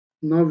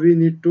Now we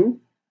need to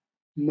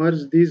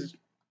merge these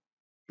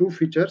two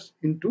features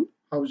into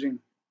housing.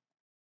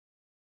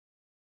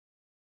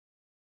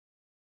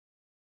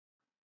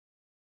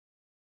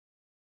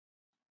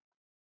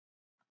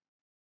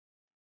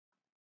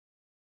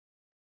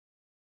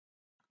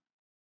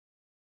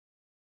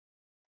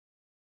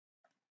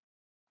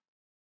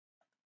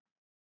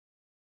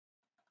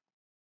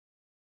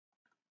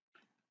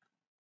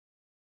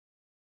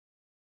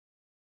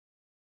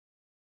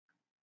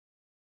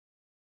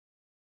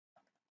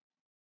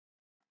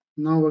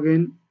 Now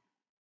again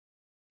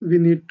we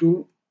need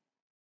to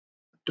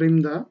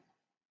trim the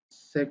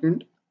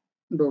second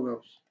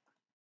doghouse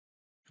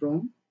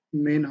from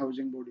main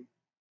housing body.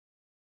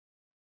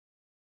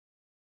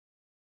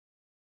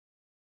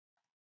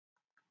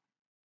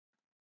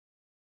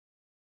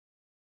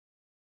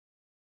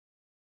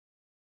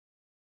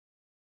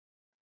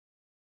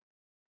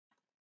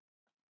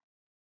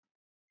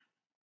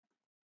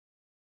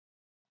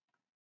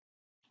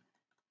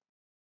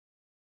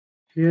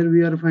 Here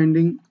we are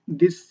finding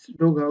this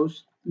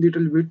doghouse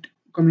little bit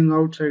coming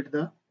outside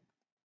the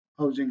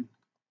housing.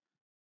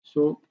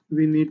 So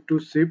we need to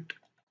shift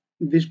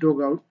this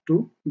dog out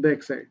to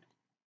backside.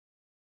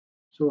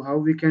 So how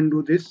we can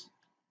do this?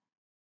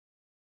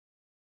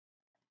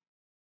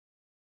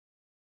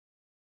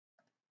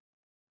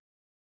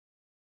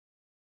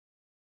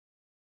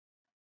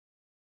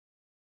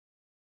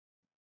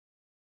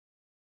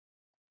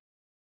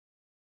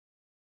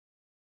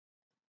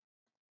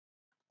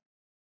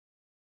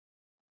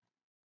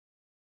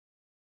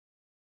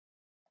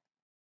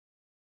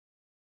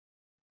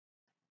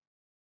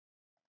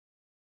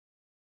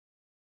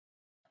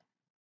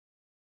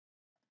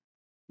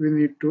 We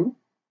need to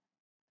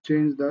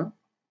change the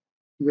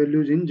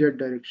values in Z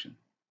direction.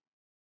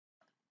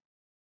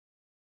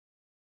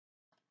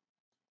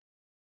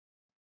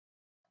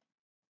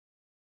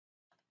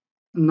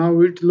 Now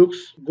it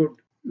looks good.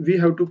 We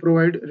have to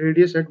provide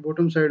radius at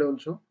bottom side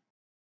also.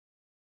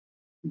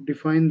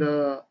 Define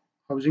the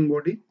housing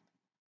body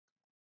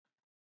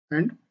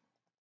and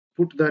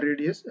put the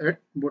radius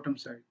at bottom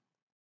side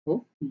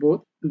of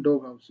both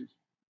dog houses.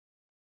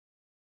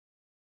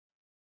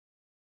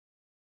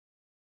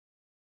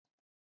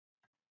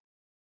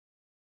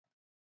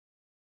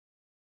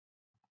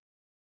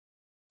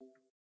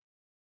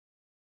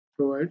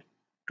 Provide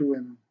 2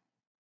 mm.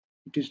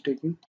 It is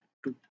taking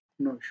 2.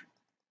 No issue.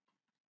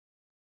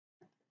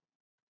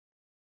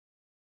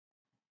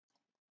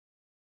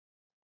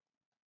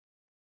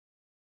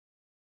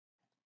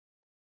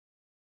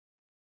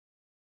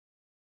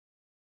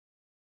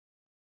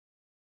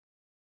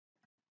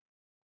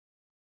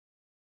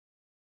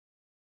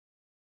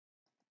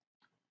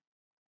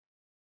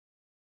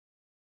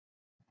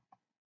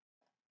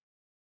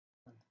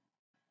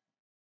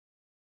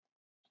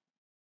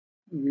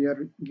 We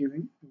are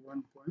giving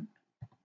 1.5.